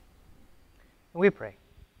We pray.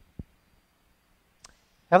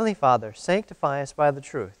 Heavenly Father, sanctify us by the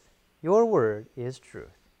truth. Your word is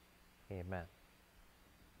truth. Amen.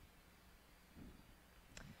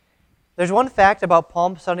 There's one fact about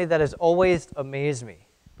Palm Sunday that has always amazed me,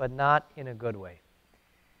 but not in a good way.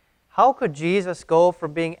 How could Jesus go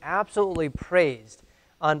from being absolutely praised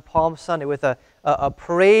on Palm Sunday with a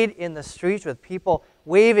parade in the streets with people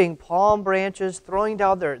waving palm branches, throwing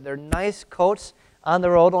down their nice coats on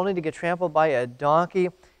the road only to get trampled by a donkey,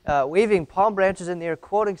 waving palm branches in the air,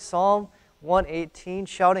 quoting Psalm 118,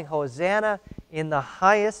 shouting Hosanna in the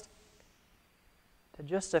highest, to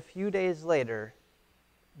just a few days later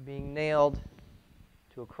being nailed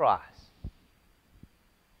to a cross?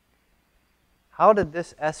 How did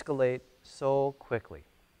this escalate so quickly?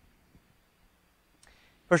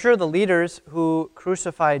 For sure, the leaders who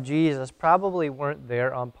crucified Jesus probably weren't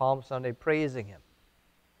there on Palm Sunday praising him.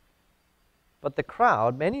 But the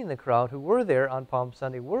crowd, many in the crowd who were there on Palm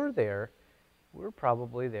Sunday were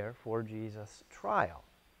probably there for Jesus' trial.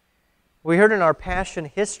 We heard in our Passion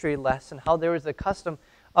history lesson how there was a custom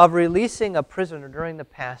of releasing a prisoner during the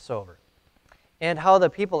Passover, and how the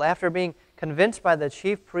people, after being convinced by the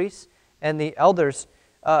chief priests and the elders,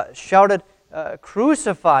 shouted,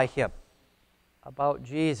 "Crucify him," about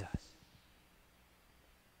Jesus.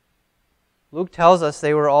 Luke tells us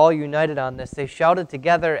they were all united on this. They shouted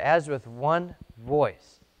together as with one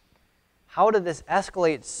voice. How did this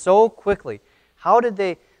escalate so quickly? How did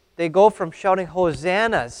they go from shouting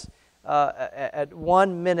hosannas at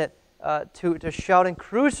 1 minute to shouting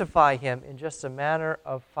crucify him in just a matter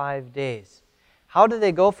of 5 days? How did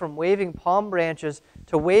they go from waving palm branches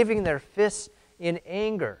to waving their fists in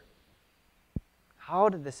anger? How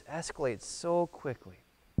did this escalate so quickly?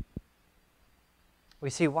 We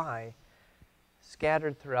see why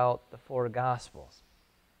scattered throughout the 4 Gospels.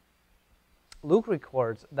 Luke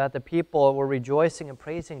records that the people were rejoicing and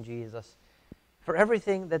praising Jesus for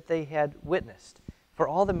everything that they had witnessed, for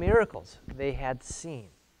all the miracles they had seen.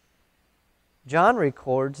 John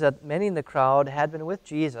records that many in the crowd had been with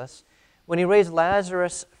Jesus when he raised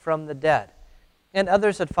Lazarus from the dead, and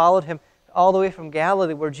others had followed him all the way from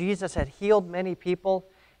Galilee, where Jesus had healed many people,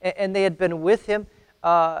 and they had been with him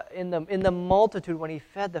in the multitude when he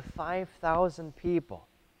fed the 5,000 people.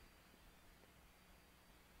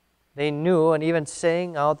 They knew and even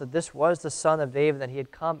sang out that this was the Son of David, that he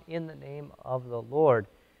had come in the name of the Lord,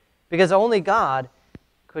 because only God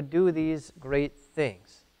could do these great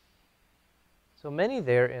things. So many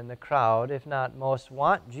there in the crowd, if not most,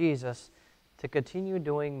 want Jesus to continue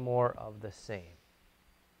doing more of the same.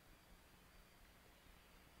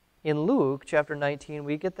 In Luke chapter 19,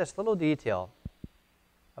 we get this little detail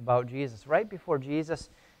about Jesus. Right before Jesus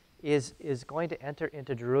is going to enter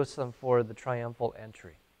into Jerusalem for the triumphal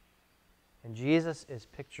entry. And Jesus is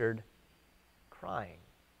pictured crying.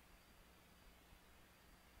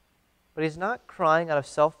 But he's not crying out of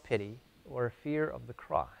self-pity or fear of the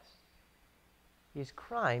cross. He's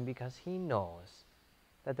crying because he knows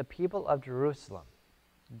that the people of Jerusalem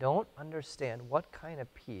don't understand what kind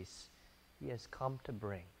of peace he has come to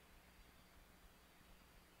bring.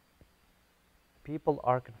 People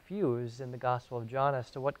are confused in the Gospel of John as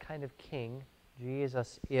to what kind of king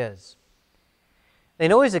Jesus is. They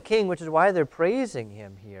know he's a king, which is why they're praising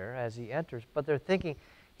him here as he enters, but they're thinking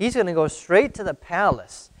he's going to go straight to the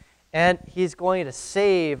palace and he's going to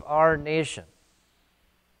save our nation.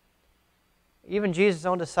 Even Jesus'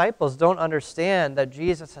 own disciples don't understand that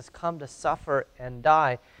Jesus has come to suffer and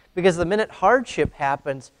die, because the minute hardship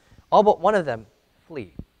happens, all but one of them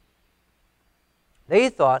flee. They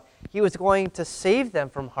thought he was going to save them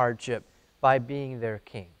from hardship by being their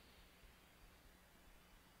king.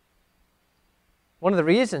 One of the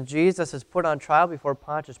reasons Jesus is put on trial before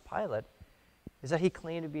Pontius Pilate is that he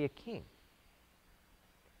claimed to be a king.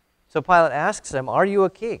 So Pilate asks him, "Are you a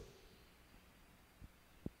king?"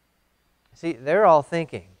 See, they're all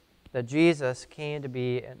thinking that Jesus came to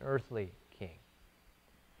be an earthly king.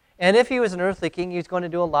 And if he was an earthly king, he was going to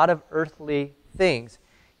do a lot of earthly things.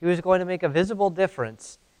 He was going to make a visible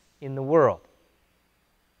difference in the world.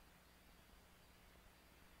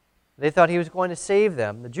 They thought he was going to save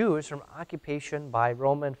them, the Jews, from occupation by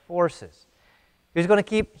Roman forces. He was going to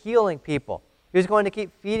keep healing people. He was going to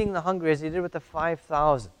keep feeding the hungry as he did with the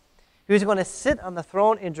 5,000. He was going to sit on the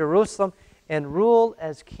throne in Jerusalem and rule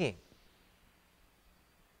as king.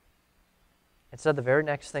 Instead, the very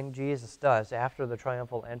next thing Jesus does after the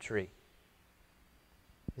triumphal entry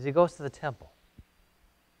is he goes to the temple.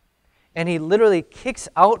 And he literally kicks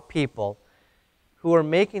out people who are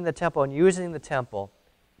making the temple and using the temple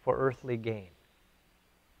for earthly gain.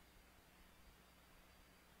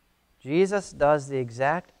 Jesus does the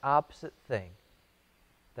exact opposite thing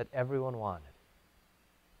that everyone wanted.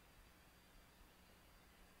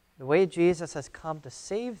 The way Jesus has come to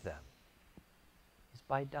save them is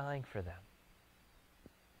by dying for them,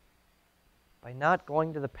 by not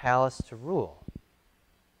going to the palace to rule,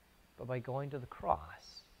 but by going to the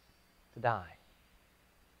cross to die.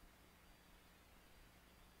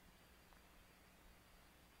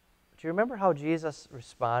 Do you remember how Jesus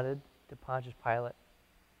responded to Pontius Pilate?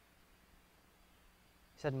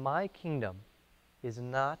 He said, "My kingdom is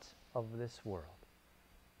not of this world."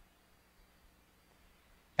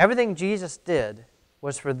 Everything Jesus did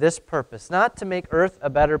was for this purpose, not to make earth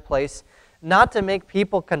a better place, not to make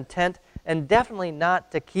people content, and definitely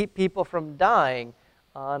not to keep people from dying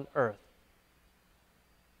on earth.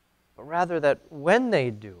 But rather that when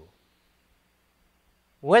they do,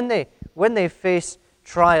 when they face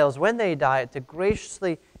trials, when they die, to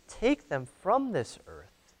graciously take them from this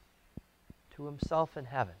earth to himself in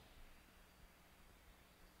heaven.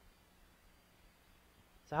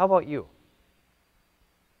 So how about you?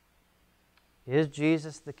 Is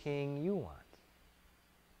Jesus the King you want?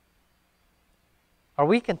 Are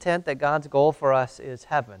we content that God's goal for us is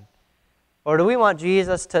heaven? Or do we want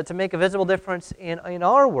Jesus to make a visible difference in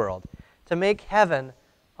our world, to make heaven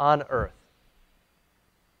on earth?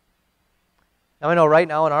 Now I know right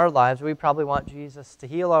now in our lives we probably want Jesus to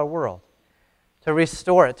heal our world, to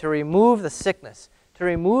restore it, to remove the sickness, to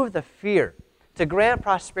remove the fear, to grant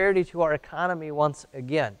prosperity to our economy once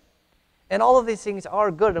again. And all of these things are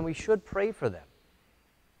good, and we should pray for them.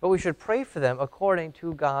 But we should pray for them according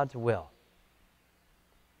to God's will.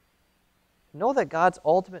 Know that God's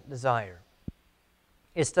ultimate desire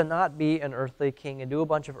is to not be an earthly king and do a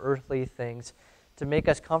bunch of earthly things to make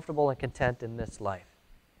us comfortable and content in this life.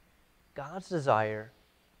 God's desire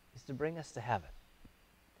is to bring us to heaven,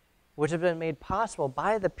 which has been made possible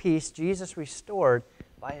by the peace Jesus restored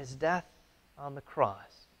by his death on the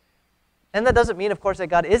cross. And that doesn't mean, of course, that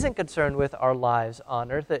God isn't concerned with our lives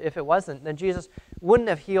on earth. If it wasn't, then Jesus wouldn't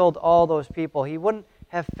have healed all those people. He wouldn't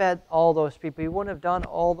have fed all those people. He wouldn't have done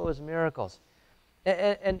all those miracles.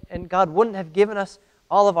 And God wouldn't have given us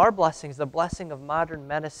all of our blessings, the blessing of modern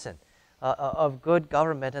medicine, of good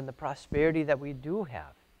government, and the prosperity that we do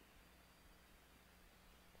have.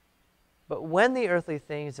 But when the earthly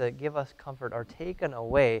things that give us comfort are taken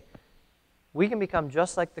away, we can become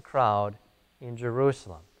just like the crowd in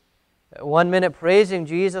Jerusalem. 1 minute praising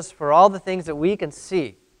Jesus for all the things that we can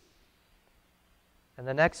see, and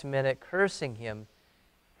the next minute cursing him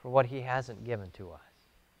for what he hasn't given to us.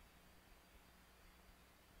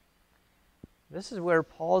 This is where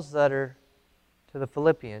Paul's letter to the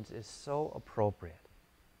Philippians is so appropriate.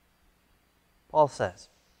 Paul says,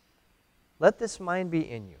 "Let this mind be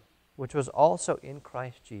in you, which was also in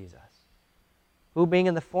Christ Jesus, who being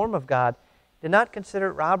in the form of God, did not consider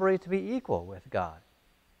it robbery to be equal with God,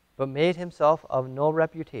 but made himself of no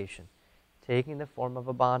reputation, taking the form of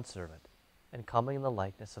a bondservant, and coming in the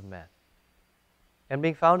likeness of men. And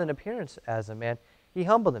being found in appearance as a man, he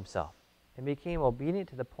humbled himself, and became obedient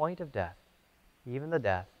to the point of death, even the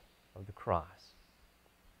death of the cross."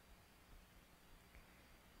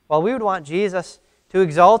 While we would want Jesus to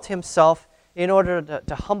exalt himself in order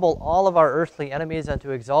to humble all of our earthly enemies and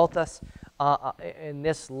to exalt us in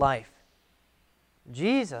this life,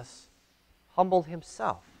 Jesus humbled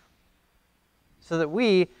himself so that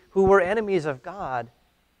we, who were enemies of God,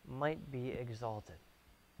 might be exalted,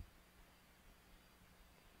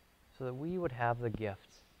 so that we would have the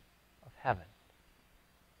gift of heaven.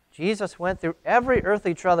 Jesus went through every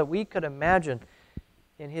earthly trial that we could imagine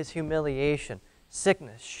in his humiliation,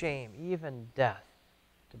 sickness, shame, even death,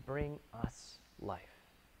 to bring us life.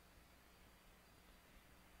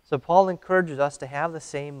 So Paul encourages us to have the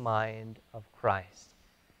same mind of Christ,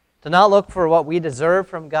 to not look for what we deserve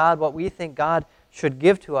from God, what we think God should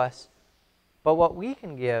give to us, but what we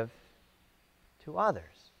can give to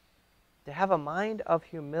others, to have a mind of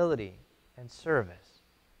humility and service.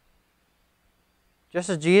 Just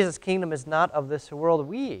as Jesus' kingdom is not of this world,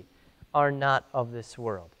 we are not of this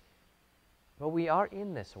world, but we are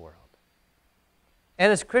in this world.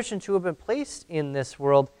 And as Christians who have been placed in this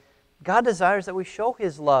world, God desires that we show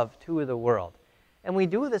his love to the world. And we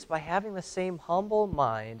do this by having the same humble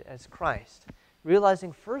mind as Christ,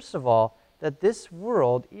 realizing, first of all, that this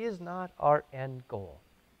world is not our end goal.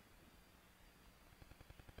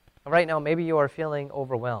 Right now, maybe you are feeling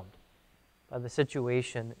overwhelmed by the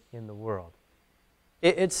situation in the world.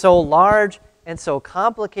 It's so large and so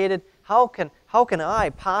complicated. How can I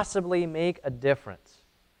possibly make a difference?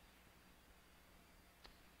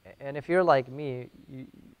 And if you're like me,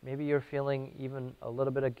 maybe you're feeling even a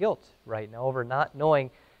little bit of guilt right now over not knowing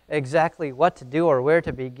exactly what to do or where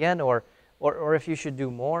to begin or or if you should do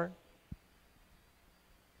more.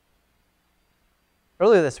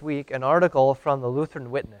 Earlier this week, an article from the Lutheran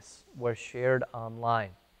Witness was shared online.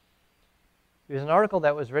 It was an article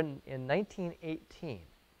that was written in 1918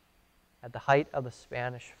 at the height of the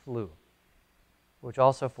Spanish flu, which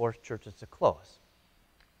also forced churches to close.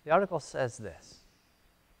 The article says this: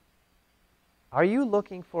 Are you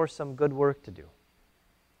looking for some good work to do?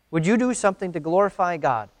 Would you do something to glorify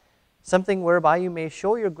God, something whereby you may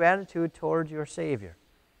show your gratitude towards your Savior,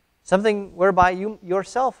 something whereby you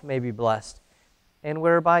yourself may be blessed, and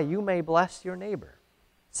whereby you may bless your neighbor,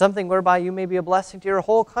 something whereby you may be a blessing to your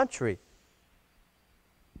whole country?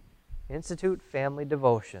 Institute family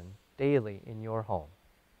devotion daily in your home.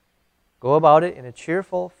 Go about it in a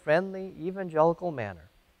cheerful, friendly, evangelical manner.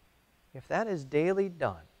 If that is daily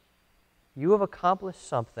done, you have accomplished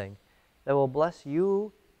something that will bless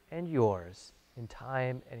you and yours in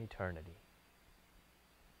time and eternity.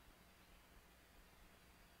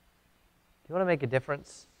 Do you want to make a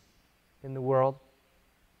difference in the world?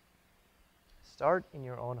 Start in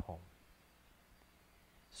your own home.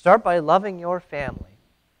 Start by loving your family,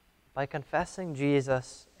 by confessing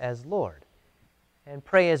Jesus as Lord, and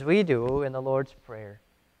pray as we do in the Lord's Prayer,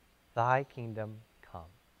 Thy kingdom come.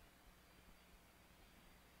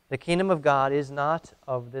 The kingdom of God is not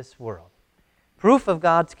of this world. Proof of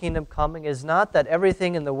God's kingdom coming is not that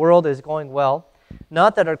everything in the world is going well,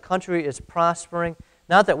 not that our country is prospering,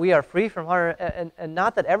 not that we are free from harm, and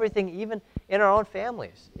not that everything, even in our own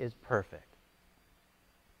families, is perfect.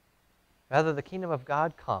 Rather, the kingdom of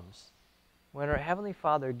God comes when our Heavenly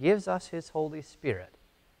Father gives us His Holy Spirit,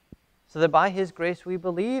 so that by His grace we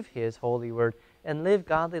believe His holy word and live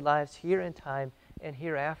godly lives here in time and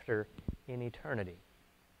hereafter in eternity.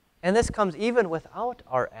 And this comes even without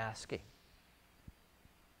our asking.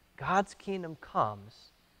 God's kingdom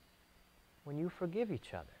comes when you forgive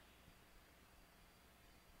each other.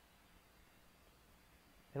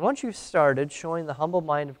 And once you've started showing the humble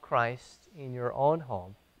mind of Christ in your own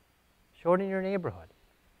home, show it in your neighborhood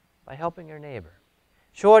by helping your neighbor.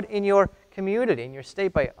 Show it in your community, in your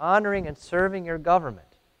state, by honoring and serving your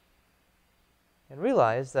government. And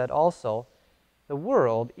realize that also the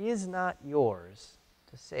world is not yours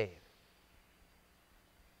to save.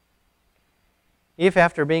 If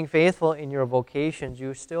after being faithful in your vocations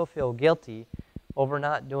you still feel guilty over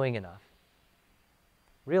not doing enough,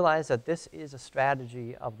 realize that this is a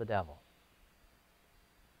strategy of the devil.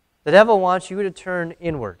 The devil wants you to turn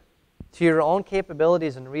inward to your own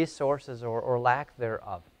capabilities and resources or lack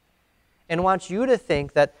thereof, and wants you to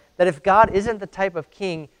think that if God isn't the type of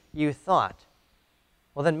king you thought,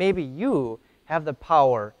 well, then maybe you have the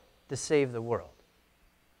power to save the world.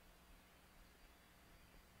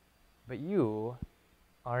 But you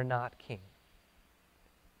are not king.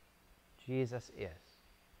 Jesus is.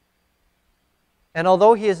 And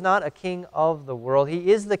although He is not a king of the world,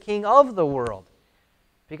 He is the king of the world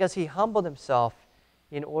because He humbled Himself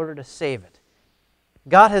in order to save it.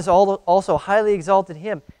 God has also highly exalted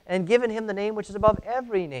Him and given Him the name which is above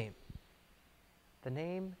every name, the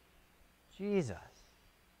name Jesus,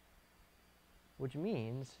 which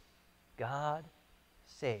means God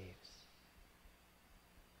saves.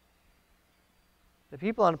 The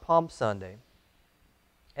people on Palm Sunday,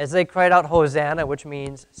 as they cried out, Hosanna, which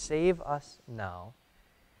means save us now,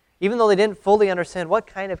 even though they didn't fully understand what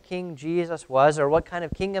kind of king Jesus was or what kind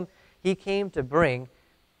of kingdom He came to bring,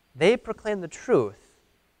 they proclaimed the truth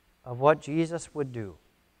of what Jesus would do.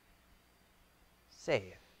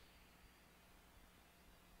 Save.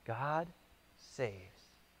 God saves.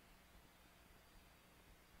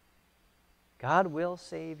 God will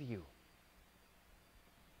save you.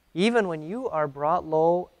 Even when you are brought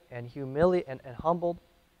low and humiliated and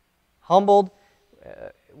humbled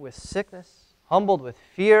with sickness, humbled with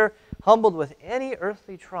fear, humbled with any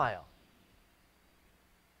earthly trial,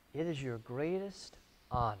 it is your greatest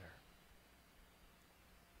honor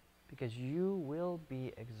because you will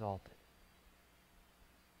be exalted.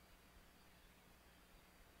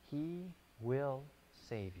 He will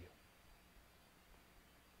save you.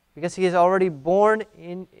 Because He has already borne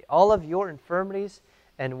in all of your infirmities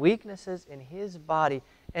and weaknesses in His body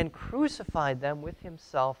and crucified them with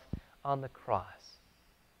Himself on the cross.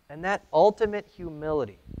 And that ultimate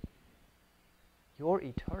humility, your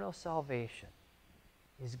eternal salvation,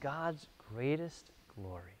 is God's greatest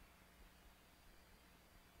glory.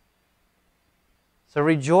 So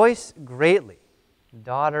rejoice greatly,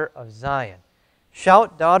 daughter of Zion.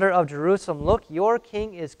 Shout, daughter of Jerusalem, look, your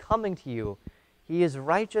king is coming to you. He is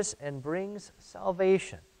righteous and brings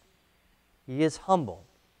salvation. He is humble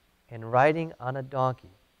and riding on a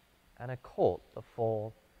donkey, and a colt the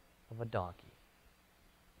foal of a donkey.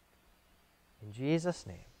 In Jesus'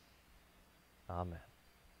 name, amen.